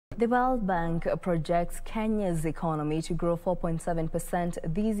The World Bank projects Kenya's economy to grow 4.7%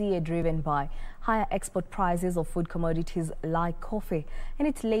 this year, driven by higher export prices of food commodities like coffee. In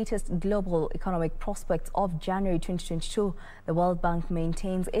its latest global economic prospects of January 2022, the World Bank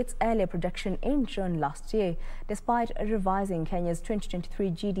maintains its earlier projection in June last year, despite revising Kenya's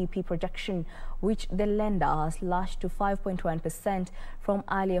 2023 GDP projection, which the lender has slashed to 5.1% from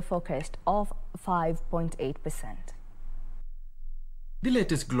earlier forecast of 5.8%. The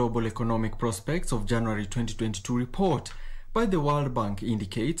latest Global Economic Prospects of January 2022 report by the World Bank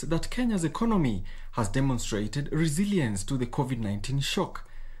indicates that Kenya's economy has demonstrated resilience to the COVID-19 shock,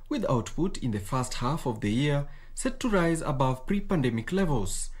 with output in the first half of the year set to rise above pre-pandemic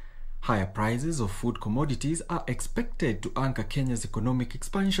levels. Higher prices of food commodities are expected to anchor Kenya's economic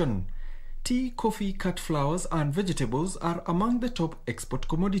expansion. Tea, coffee, cut flowers and vegetables are among the top export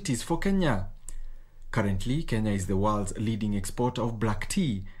commodities for Kenya. Currently, Kenya is the world's leading exporter of black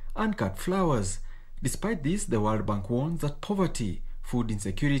tea and cut flowers. Despite this, the World Bank warns that poverty, food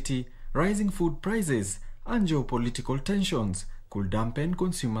insecurity, rising food prices, and geopolitical tensions could dampen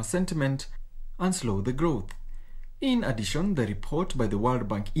consumer sentiment and slow the growth. In addition, the report by the World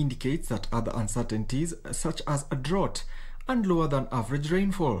Bank indicates that other uncertainties such as a drought and lower than average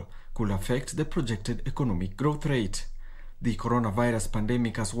rainfall could affect the projected economic growth rate. The coronavirus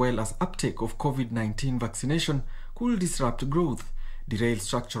pandemic, as well as uptake of COVID-19 vaccination, could disrupt growth, derail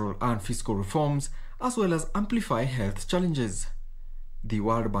structural and fiscal reforms, as well as amplify health challenges. The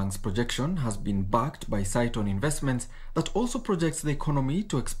World Bank's projection has been backed by Saiton Investments that also projects the economy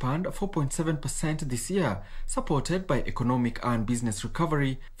to expand 4.7% this year, supported by economic and business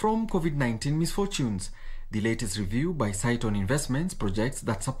recovery from COVID-19 misfortunes. The latest review by Saiton Investments projects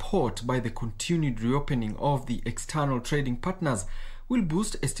that support by the continued reopening of the external trading partners will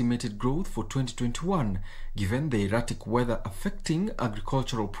boost estimated growth for 2021, given the erratic weather affecting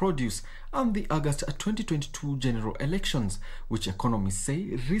agricultural produce and the August 2022 general elections, which economists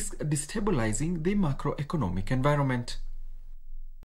say risk destabilizing the macroeconomic environment.